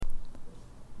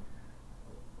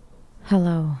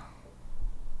Hello.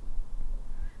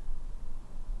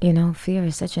 Fear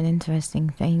is such an interesting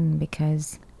thing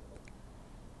because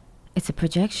it's a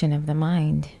projection of the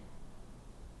mind.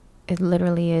 It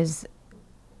literally is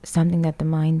something that the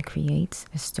mind creates,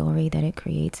 a story that it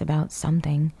creates about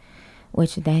something,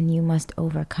 which then you must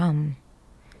overcome.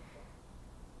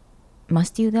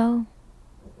 Must you, though?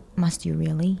 Must you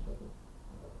really?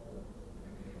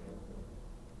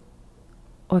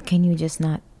 Or can you just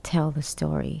not tell the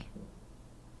story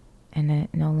and then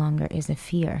it no longer is a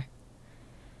fear?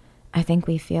 I think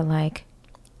we feel like,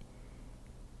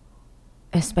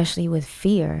 especially with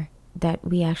fear, that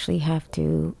we actually have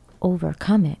to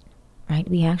overcome it, right?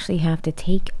 We actually have to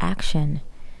take action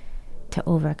to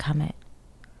overcome it.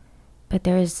 But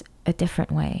there is a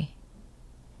different way.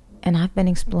 And I've been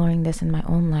exploring this in my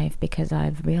own life because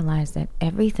I've realized that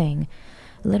everything,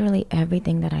 literally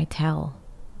everything that I tell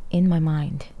in my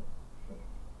mind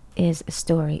is a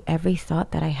story. Every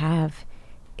thought that I have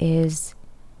is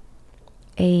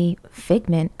a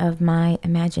figment of my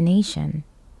imagination.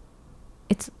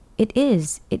 It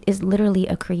is literally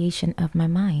a creation of my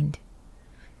mind,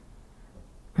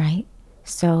 right?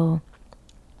 So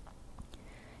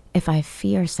if I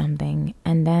fear something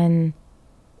and then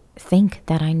think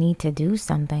that I need to do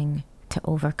something to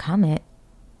overcome it,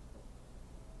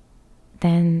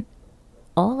 then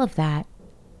all of that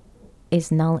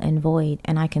is null and void,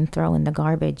 and I can throw in the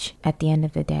garbage at the end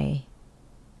of the day.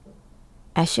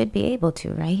 I should be able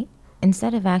to, right?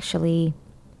 Instead of actually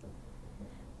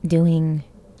doing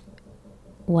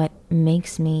what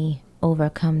makes me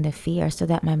overcome the fear so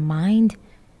that I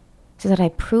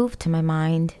prove to my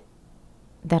mind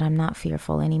that I'm not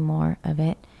fearful anymore of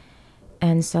it,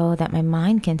 and so that my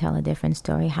mind can tell a different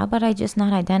story. How about I just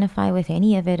not identify with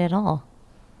any of it at all?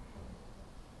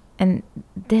 And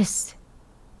this,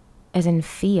 as in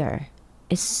fear,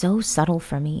 is so subtle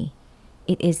for me.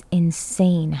 It is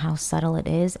insane how subtle it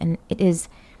is, and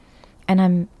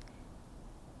I'm,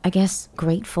 I guess,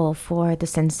 grateful for the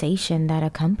sensation that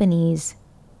accompanies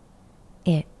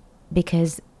it,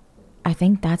 because I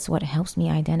think that's what helps me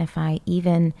identify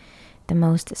even the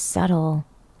most subtle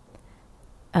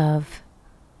of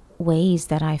ways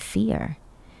that I fear.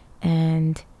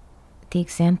 And the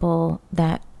example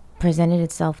that presented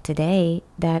itself today,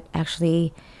 that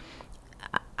actually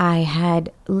I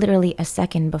had literally a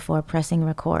second before pressing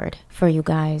record for you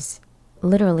guys.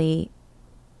 Literally,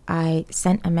 I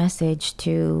sent a message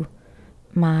to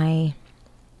my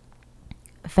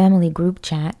family group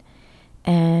chat,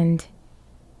 and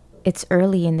it's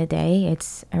early in the day.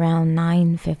 It's around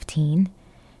 9:15,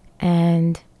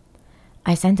 and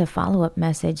I sent a follow-up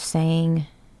message saying,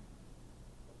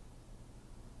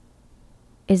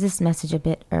 "Is this message a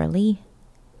bit early?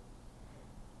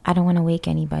 I don't want to wake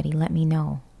anybody. Let me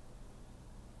know."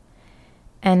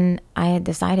 And I had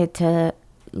decided to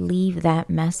leave that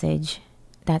message,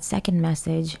 that second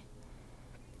message,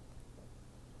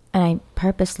 and I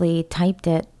purposely typed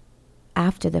it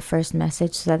after the first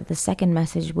message so that the second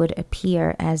message would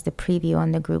appear as the preview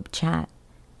on the group chat.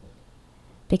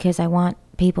 Because I want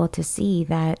people to see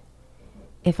that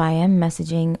if I am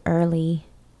messaging early,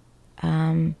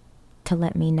 to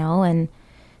let me know, and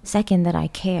second, that I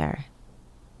care.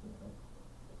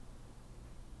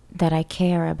 That I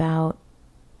care about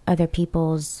other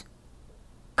people's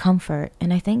comfort.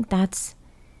 And I think I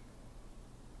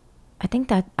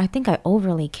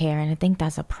overly care, and I think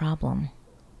that's a problem.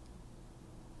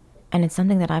 And it's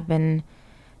something that I've been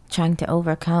trying to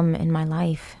overcome in my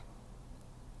life.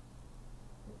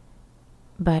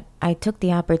 But I took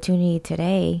the opportunity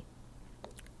today,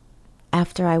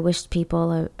 after I wished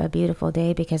people a beautiful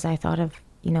day, because I thought of,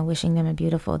 wishing them a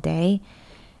beautiful day,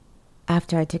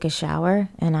 after I took a shower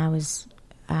and I was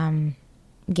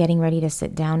getting ready to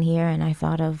sit down here, and I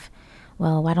thought of,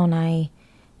 well, why don't I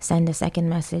send a second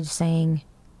message showing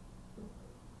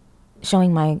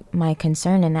my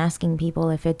concern and asking people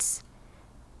if it's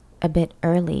a bit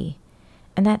early.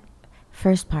 And that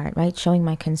first part, right, showing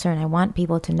my concern, I want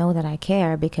people to know that I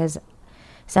care, because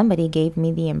somebody gave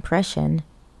me the impression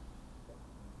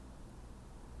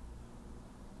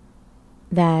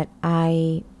that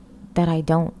I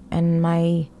don't.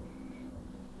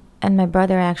 And my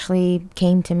brother actually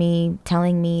came to me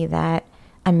telling me that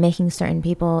I'm making certain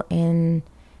people in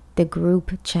the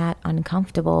group chat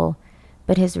uncomfortable,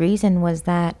 but his reason was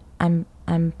that I'm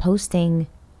posting,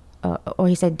 or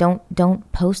he said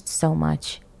don't post so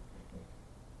much.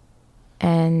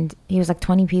 And he was like,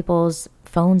 20 people's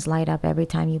phones light up every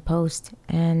time you post.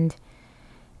 And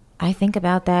I think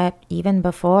about that even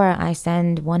before I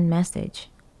send one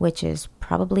message, which is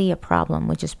probably a problem,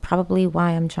 which is probably why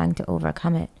I'm trying to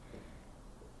overcome it.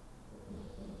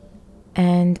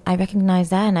 And I recognize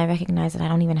that, and I recognize that I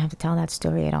don't even have to tell that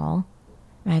story at all,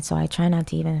 right? So I try not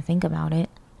to even think about it.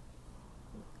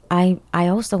 I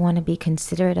also want to be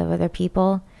considerate of other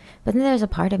people, but then there's a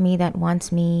part of me that wants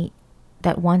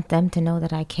them to know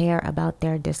that I care about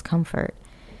their discomfort.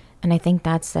 And I think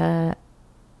that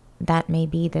may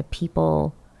be the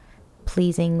people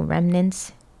pleasing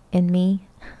remnants in me.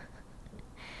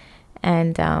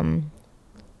 And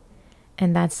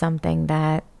that's something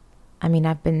that, I mean,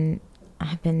 I've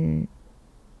been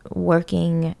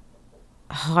working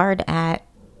hard at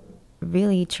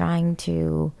really trying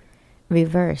to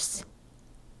reverse.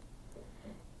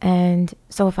 And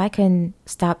so if I can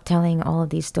stop telling all of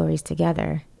these stories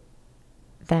together,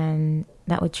 then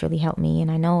that would truly help me.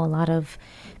 And I know a lot of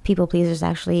people pleasers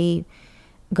actually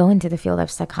go into the field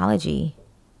of psychology,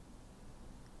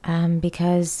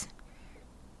 because,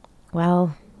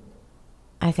 well,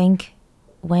 I think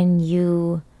when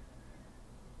you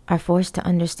are forced to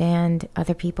understand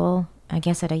other people, I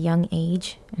guess at a young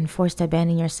age, and forced to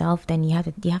abandon yourself, then you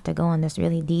have to go on this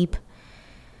really deep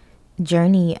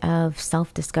journey of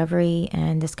self-discovery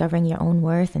and discovering your own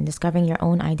worth and discovering your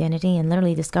own identity and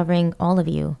literally discovering all of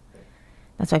you.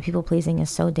 That's why people pleasing is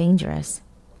so dangerous.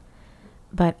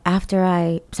 But after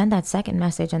I sent that second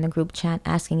message in the group chat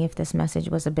asking if this message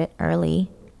was a bit early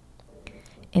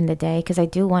in the day, because I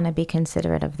do want to be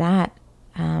considerate of that,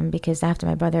 because after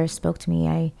my brother spoke to me,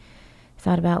 I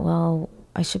thought about, well,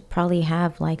 I should probably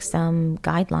have like some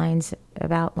guidelines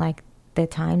about like the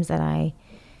times that I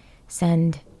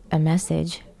send a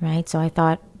message, right? So I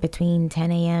thought between 10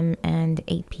 a.m. and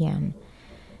 8 p.m.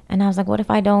 And I was like, what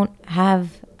if I don't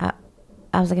have, I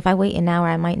was like, if I wait an hour,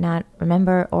 I might not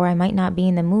remember, or I might not be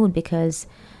in the mood because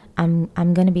I'm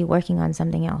going to be working on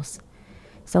something else.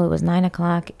 So it was 9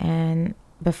 o'clock, and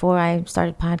before I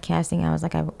started podcasting, I was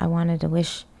like, I wanted to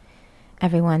wish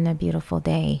everyone a beautiful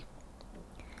day.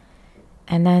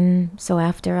 And then, so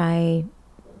after I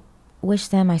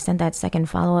wished them, I sent that second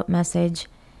follow-up message.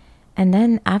 And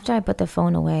then after I put the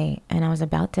phone away and I was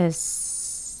about to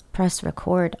press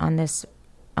record on this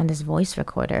voice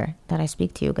recorder that I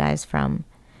speak to you guys from,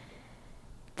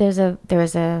 there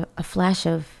was a flash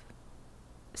of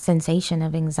sensation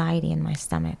of anxiety in my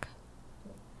stomach.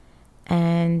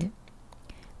 And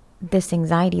this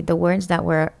anxiety, the words that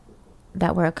were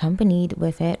accompanied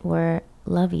with it were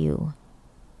 "love you."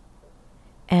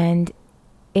 And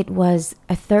it was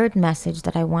a third message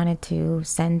that I wanted to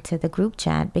send to the group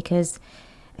chat because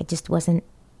I just wasn't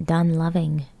done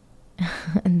loving.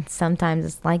 And sometimes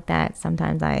it's like that.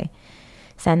 Sometimes I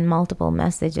send multiple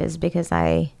messages because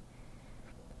my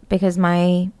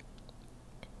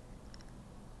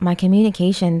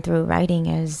communication through writing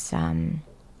is the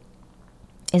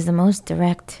most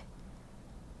direct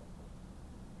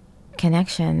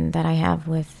connection that I have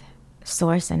with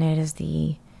Source, and it is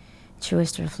the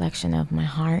truest reflection of my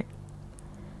heart.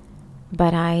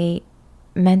 But I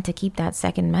meant to keep that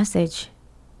second message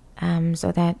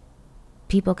so that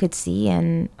people could see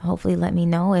and hopefully let me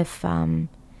know if the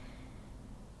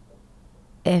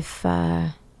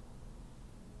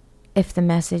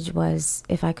message was,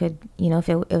 if I could,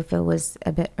 if it was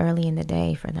a bit early in the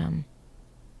day for them.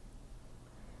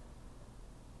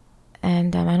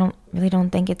 And I don't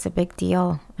think it's a big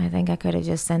deal. I think I could have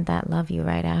just sent that "love you"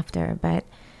 right after. But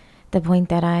the point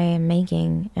that I am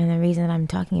making, and the reason that I'm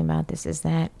talking about this, is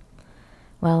that,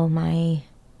 well, my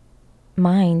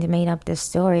mind made up this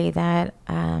story that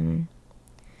I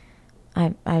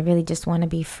really just want to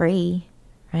be free,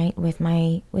 right, with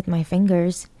my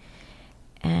fingers,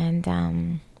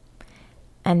 and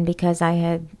because I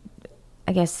had,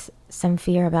 I guess, some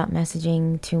fear about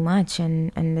messaging too much,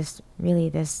 and this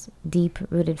deep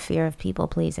rooted fear of people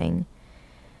pleasing,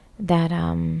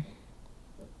 that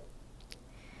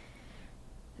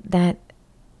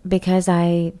because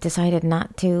I decided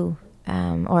not to,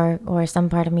 or some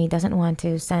part of me doesn't want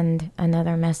to send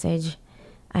another message,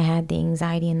 I had the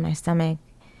anxiety in my stomach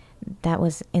that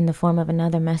was in the form of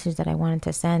another message that I wanted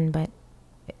to send, but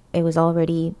it was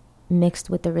already mixed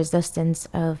with the resistance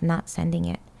of not sending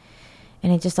it.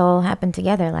 And it just all happened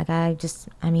together. Like I'm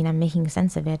making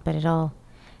sense of it, but it all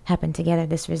happened together.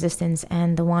 This resistance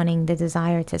and the wanting, the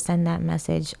desire to send that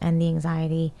message, and the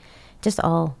anxiety just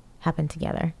all happened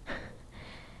together.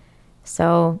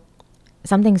 So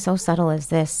something so subtle as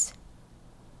this,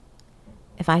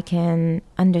 if I can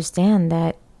understand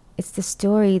that it's the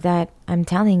story that I'm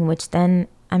telling, which then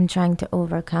I'm trying to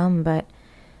overcome, but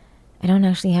I don't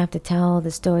actually have to tell the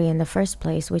story in the first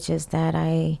place, which is that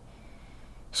I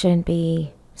shouldn't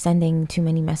be sending too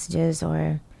many messages,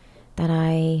 or that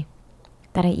I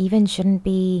even shouldn't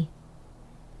be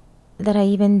that I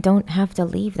even don't have to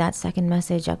leave that second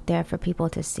message up there for people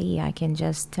to see. I can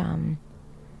just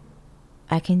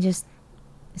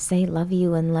say love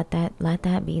you and let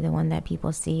that be the one that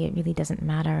people see. It really doesn't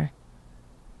matter.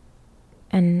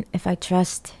 And if I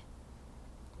trust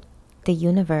the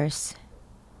universe,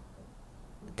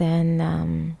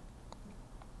 then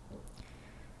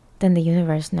the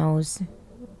universe knows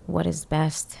what is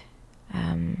best.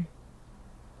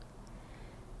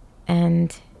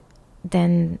 And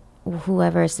then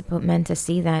whoever is meant to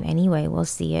see that anyway will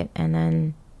see it and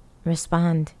then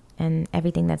respond, and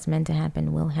everything that's meant to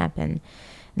happen will happen.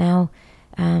 Now,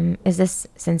 is this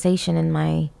sensation in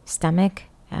my stomach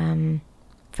from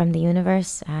the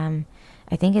universe?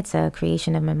 I think it's a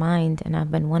creation of my mind, and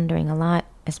I've been wondering a lot,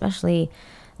 especially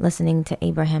listening to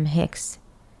Abraham Hicks,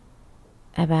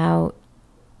 about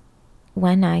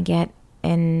when I get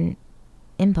an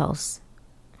impulse,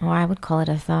 or I would call it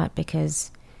a thought,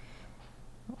 because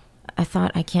a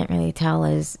thought I can't really tell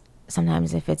is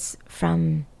sometimes if it's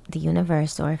from the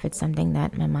universe or if it's something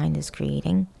that my mind is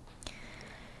creating.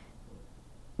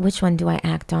 Which one do I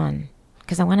act on?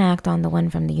 Because I want to act on the one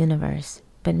from the universe,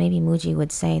 but maybe Mooji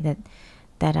would say that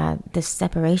this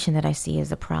separation that I see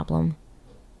is a problem,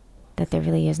 that there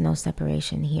really is no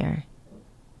separation here.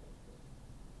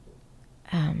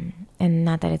 And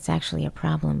not that it's actually a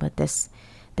problem, but this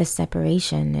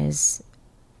separation is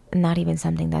not even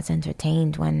something that's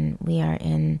entertained when we are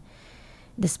in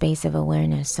the space of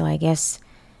awareness. So I guess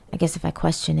if I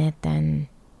question it, then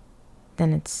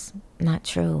it's not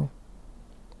true.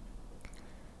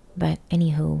 But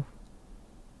anywho,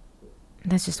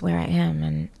 that's just where I am,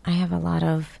 and I have a lot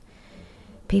of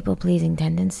people-pleasing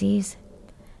tendencies,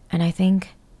 and I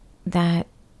think that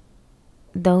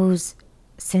those,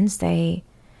 since they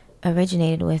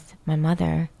originated with my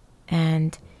mother,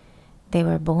 and they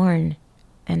were born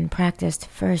and practiced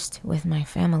first with my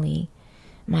family,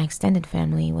 my extended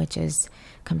family, which is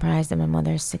comprised of my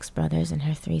mother's 6 brothers and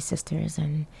her 3 sisters,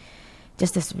 and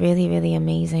just this really, really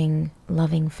amazing,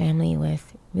 loving family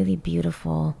with really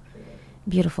beautiful,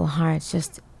 beautiful hearts.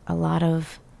 Just a lot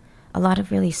of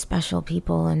really special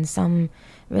people, and some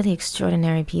really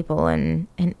extraordinary people, and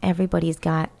everybody's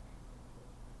got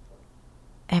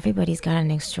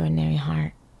an extraordinary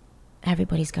heart.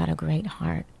 Everybody's got a great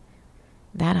heart.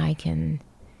 That I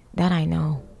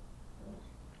know.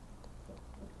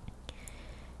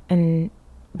 And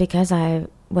because I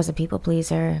was a people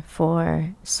pleaser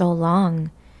for so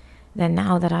long, then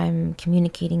now that I'm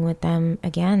communicating with them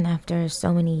again after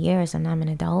so many years, and I'm an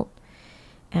adult,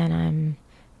 and I'm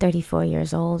 34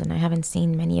 years old, and I haven't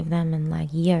seen many of them in like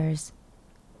years,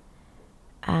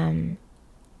 I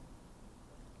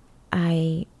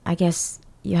guess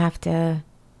you have to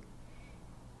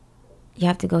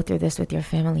go through this with your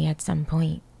family at some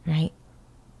point, right?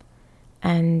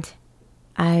 And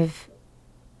I've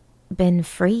been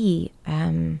free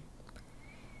on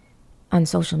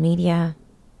social media,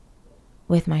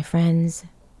 with my friends,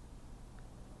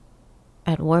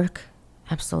 at work,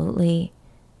 absolutely,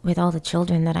 with all the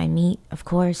children that I meet, of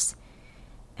course,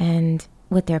 and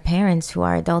with their parents who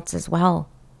are adults as well.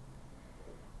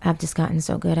 I've just gotten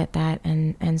so good at that,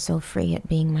 and so free at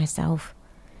being myself,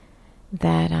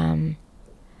 that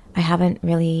I haven't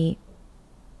really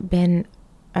been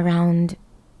around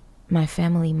my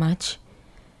family much,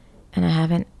 and I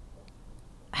haven't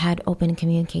had open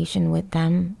communication with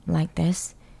them like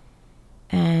this,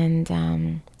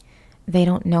 and they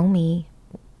don't know me,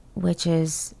 which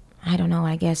is, I don't know,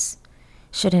 I guess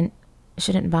shouldn't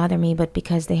bother me, but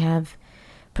because they have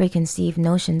preconceived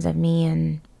notions of me,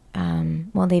 and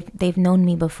well, they've known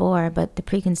me before, but the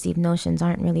preconceived notions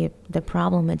aren't really the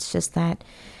problem. It's just that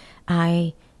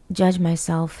I judge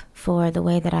myself for the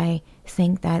way that I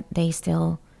think that they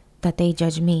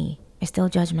judge me. I still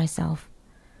judge myself,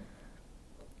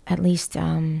 at least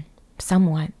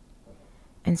somewhat.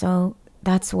 And so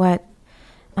that's what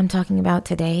I'm talking about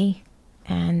today.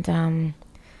 And I'm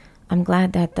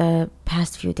glad that the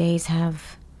past few days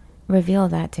have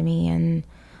revealed that to me. And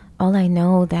all I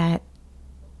know that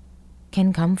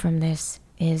can come from this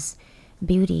is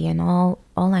beauty. And all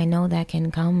I know that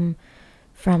can come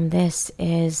from this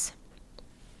is,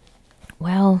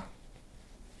 well,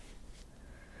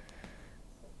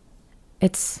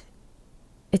 it's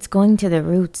going to the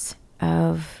roots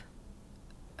of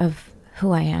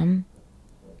who I am,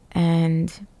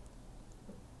 and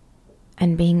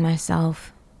being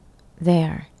myself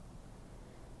there.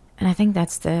 And I think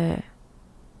that's the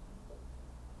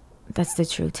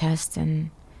true test,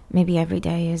 and maybe every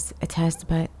day is a test,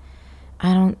 but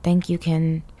I don't think you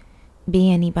can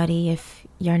be anybody if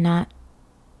you're not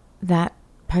that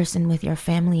person with your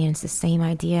family. And it's the same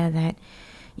idea that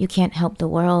you can't help the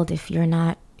world if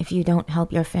you don't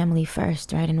help your family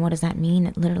first, right? And what does that mean?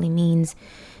 It literally means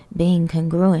being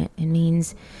congruent. It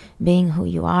means being who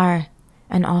you are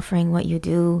and offering what you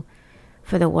do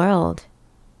for the world,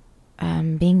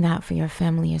 being that for your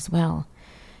family as well.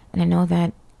 And I know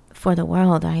that for the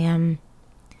world, I am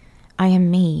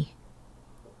me,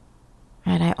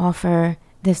 right? I offer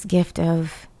this gift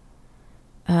of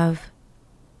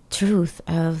truth,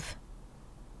 of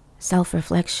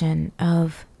self-reflection,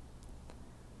 of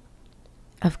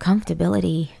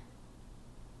comfortability,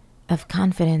 of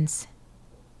confidence,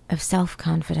 of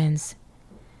self-confidence,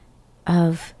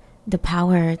 of the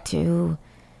power to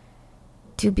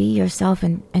be yourself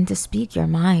and to speak your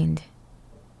mind,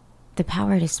 the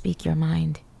power to speak your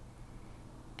mind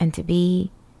and to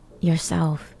be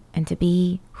yourself and to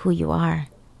be who you are.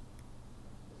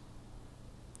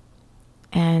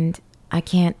 And I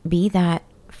can't be that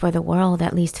for the world,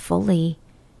 at least fully,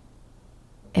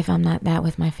 if I'm not that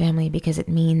with my family, because it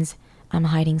means I'm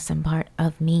hiding some part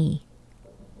of me.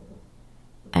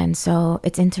 And so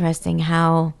it's interesting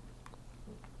how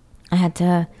I had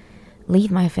to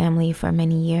leave my family for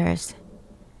many years,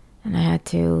 and I had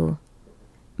to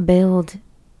build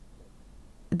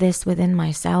this within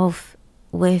myself,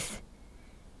 with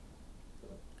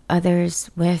others,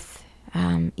 with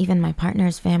even my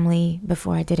partner's family,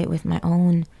 before I did it with my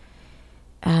own,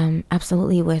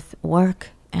 absolutely with work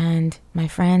and my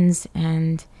friends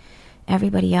and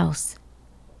everybody else.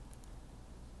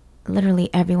 Literally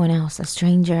everyone else, a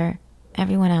stranger,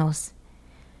 everyone else,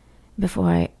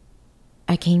 before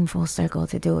I came full circle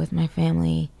to do it with my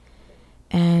family.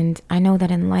 And I know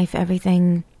that in life,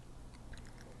 everything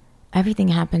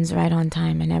happens right on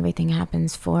time, and everything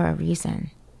happens for a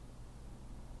reason.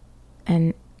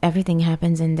 And everything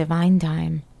happens in divine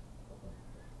time.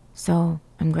 So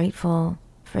I'm grateful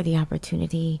for the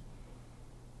opportunity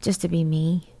just to be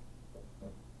me.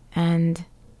 And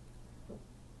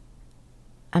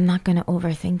I'm not going to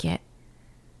overthink it.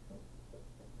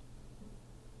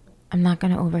 I'm not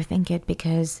going to overthink it,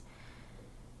 because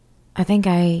I think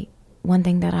one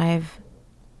thing that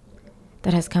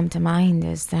has come to mind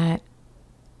is that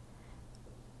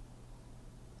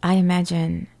I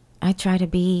try to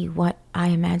be what I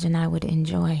imagine I would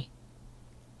enjoy.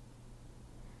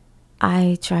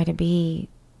 I try to be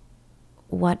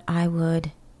what I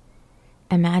would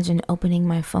imagine opening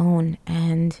my phone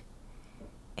and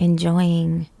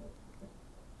enjoying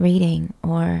reading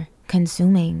or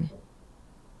consuming.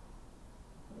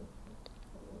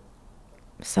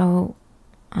 So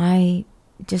I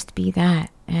just be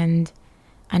that. And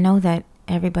I know that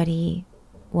everybody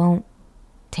won't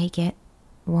take it,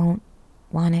 won't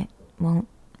want it, won't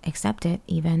accept it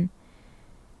even.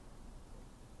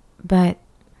 But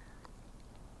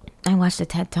I watched a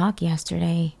TED Talk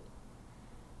yesterday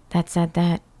that said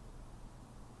that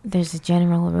there's a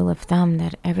general rule of thumb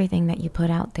that everything that you put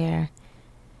out there,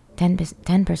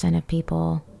 10% of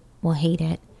people will hate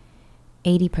it,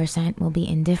 80% will be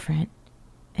indifferent,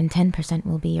 and 10%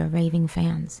 will be your raving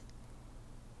fans.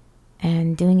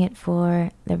 And doing it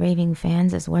for the raving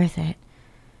fans is worth it.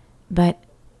 But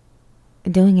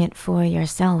doing it for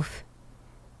yourself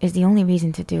is the only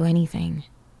reason to do anything.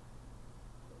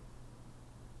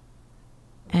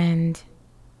 And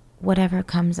whatever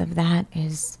comes of that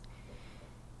is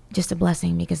just a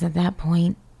blessing, because at that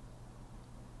point,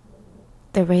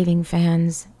 the raving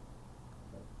fans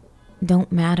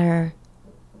don't matter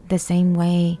the same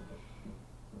way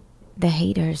the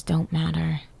haters don't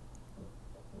matter,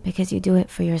 because you do it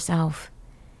for yourself.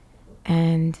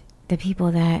 And the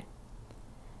people that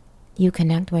you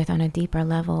connect with on a deeper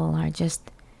level are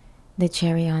just the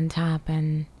cherry on top.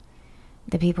 And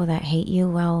the people that hate you,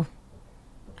 well,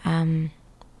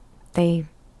 they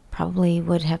probably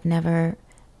would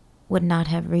not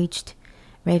have reached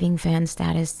raving fan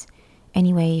status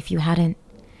anyway if you hadn't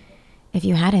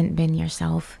been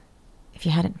yourself, if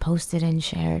you hadn't posted and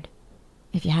shared,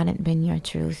 if you hadn't been your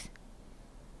truth.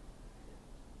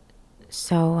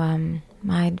 So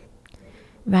I'd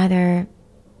rather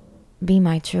be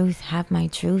my truth, have my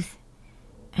truth,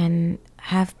 and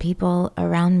have people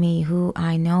around me who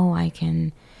I know I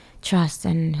can trust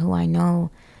and who I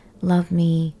know love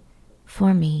me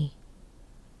for me.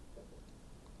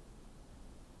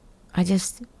 I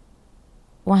just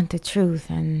want the truth,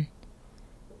 and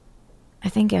I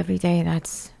think every day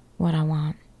that's what I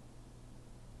want.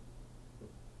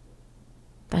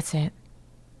 That's it.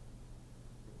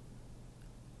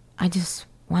 I just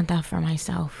want that for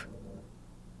myself,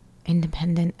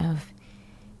 independent of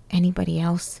anybody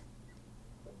else.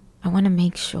 I want to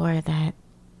make sure that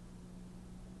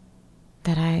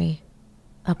I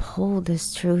uphold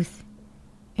this truth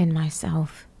in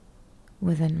myself,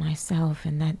 within myself,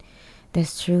 and that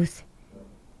this truth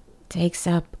takes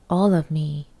up all of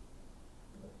me,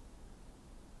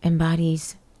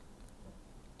 embodies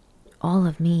all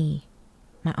of me,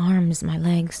 my arms, my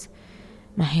legs,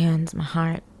 my hands, my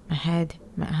heart, my head,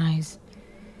 my eyes,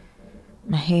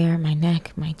 my hair, my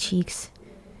neck, my cheeks,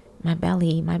 my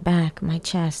belly, my back, my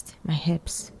chest, my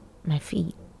hips, my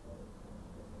feet.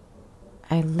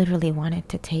 I literally want it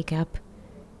to take up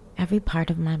every part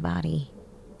of my body.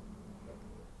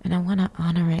 And I want to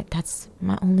honor it. That's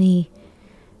my only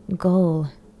goal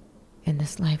in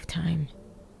this lifetime,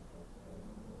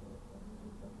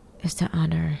 is to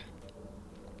honor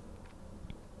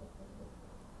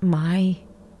my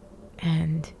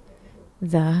and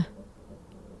the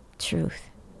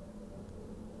truth.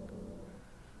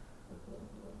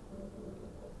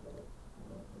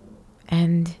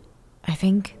 And I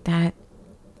think that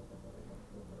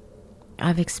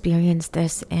I've experienced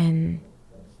this in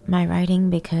my writing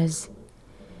because,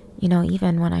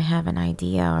 even when I have an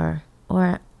idea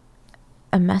or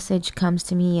a message comes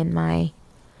to me in my,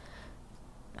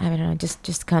 I don't know,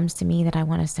 just comes to me that I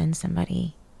want to send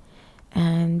somebody.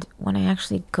 And when I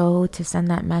actually go to send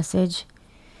that message,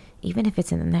 even if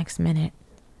it's in the next minute,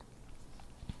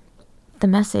 the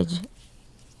message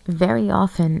very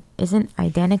often isn't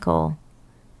identical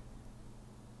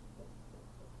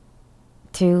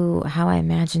to how I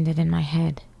imagined it in my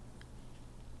head.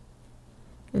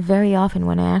 Very often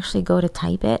when I actually go to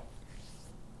type it,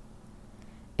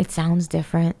 it sounds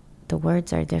different, the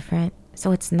words are different,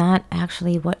 so it's not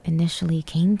actually what initially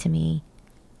came to me.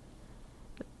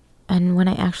 And when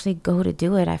I actually go to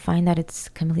do it, I find that it's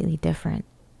completely different.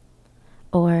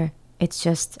 Or it's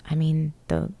just,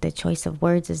 the choice of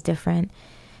words is different.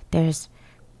 There's ...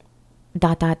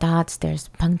 there's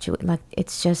punctuate,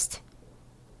 it's just,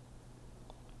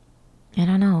 I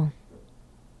don't know.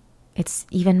 It's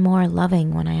even more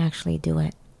loving when I actually do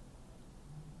it.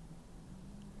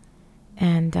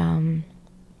 And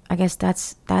I guess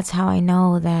that's how I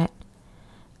know that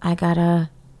I gotta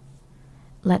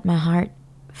let my heart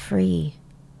free.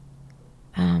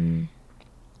 And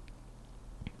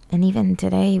even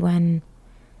today when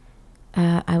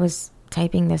I was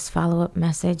typing this follow-up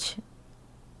message,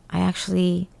 I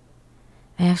actually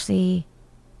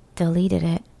deleted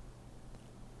it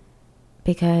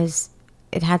because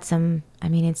it had some,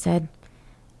 it said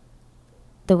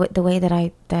the way that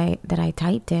I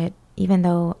typed it, even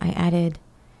though I added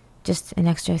just an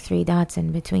extra 3 dots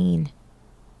in between,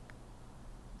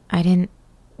 I didn't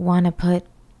want to put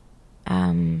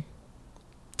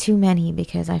too many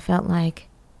because I felt like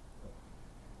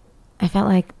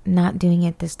not doing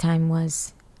it this time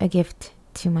was a gift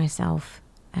to myself,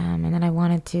 and then I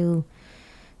wanted to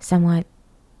somewhat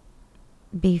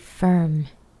be firm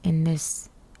in this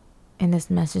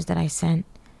message that I sent.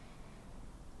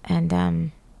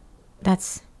 And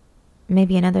that's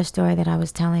maybe another story that I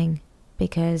was telling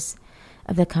because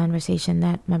of the conversation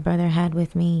that my brother had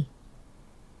with me,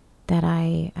 that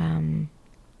I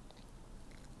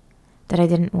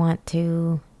didn't want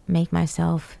to make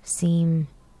myself seem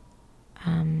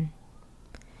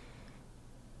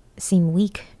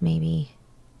weak, maybe,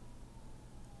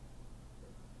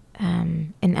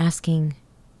 in asking,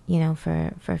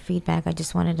 for feedback. I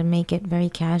just wanted to make it very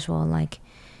casual, like,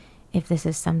 if this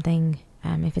is something,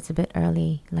 if it's a bit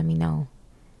early, let me know.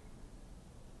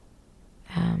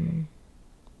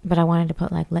 But I wanted to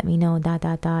put let me know ...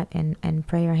 and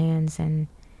prayer hands. And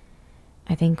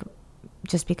I think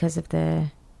just because of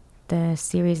the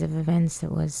series of events,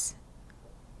 it was,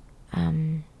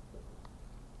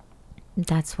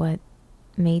 that's what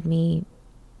made me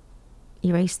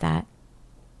erase that.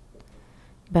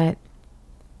 But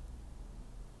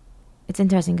it's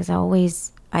interesting because I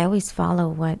always follow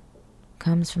what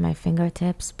comes from my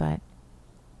fingertips, but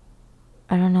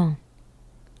I don't know.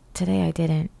 Today I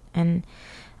didn't. And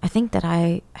I think that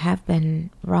I have been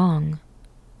wrong.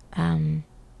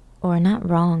 Or not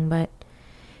wrong, but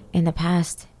in the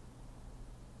past,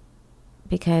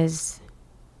 because,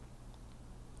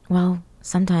 well,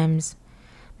 sometimes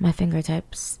my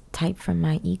fingertips type from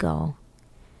my ego,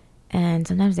 and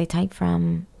sometimes they type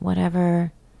from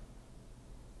whatever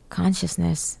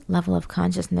level of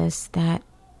consciousness that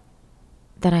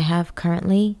I have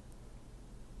currently,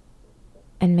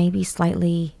 and maybe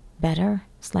slightly better,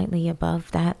 slightly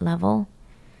above that level.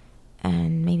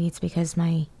 And maybe it's because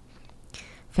my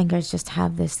fingers just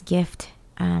have this gift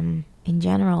in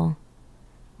general,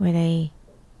 where they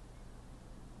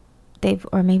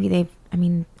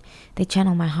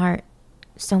channel my heart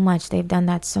so much. They've done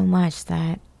that so much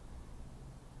that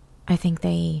I think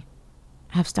they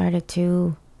have started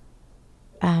to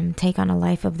take on a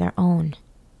life of their own.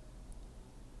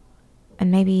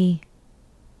 And maybe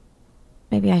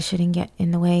I shouldn't get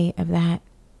in the way of that.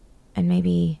 And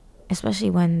maybe, especially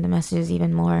when the message is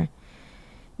even more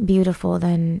beautiful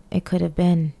than it could have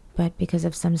been, but because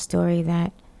of some story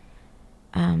that,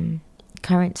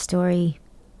 current story,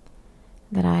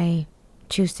 that I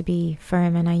choose to be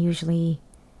firm, and I usually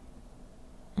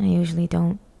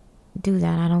don't do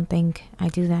that. I don't think I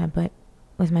do that, but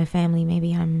with my family,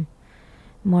 maybe I'm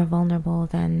more vulnerable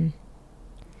than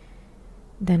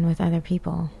with other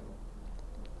people.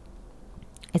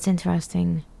 It's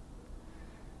interesting.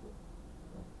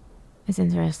 It's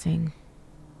interesting.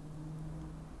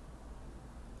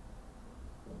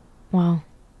 Well,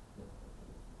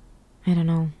 I don't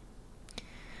know.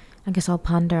 I guess I'll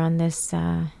ponder on this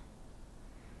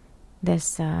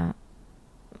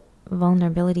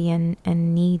vulnerability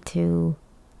and need to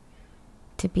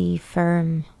be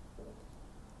firm,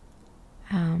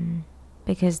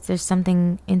 because there's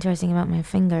something interesting about my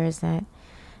fingers that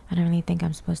I don't really think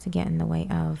I'm supposed to get in the way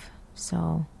of.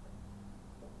 So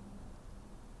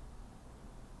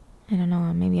I don't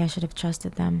know, maybe I should have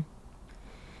trusted them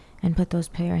and put those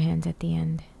prayer hands at the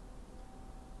end.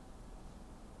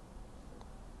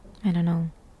 I don't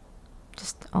know,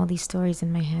 just all these stories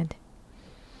in my head.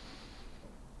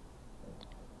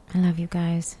 I love you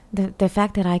guys. The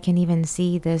fact that I can even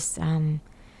see this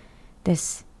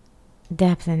this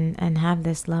depth and have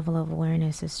this level of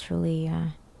awareness is truly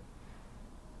a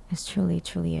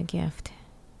gift.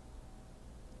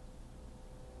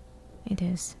 It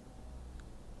is.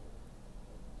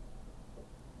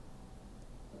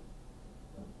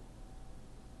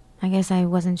 I guess I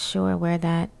wasn't sure where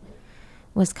that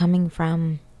was coming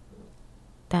from,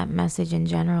 that message in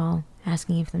general,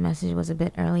 asking if the message was a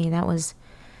bit early. That was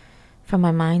from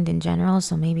my mind in general,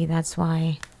 so maybe that's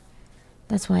why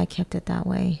I kept it that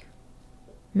way.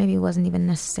 Maybe it wasn't even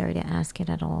necessary to ask it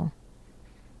at all.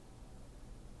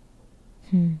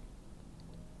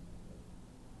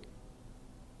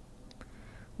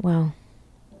 Well,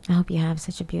 I hope you have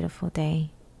such a beautiful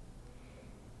day.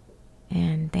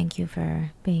 And thank you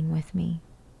for being with me.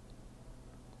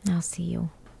 I'll see you.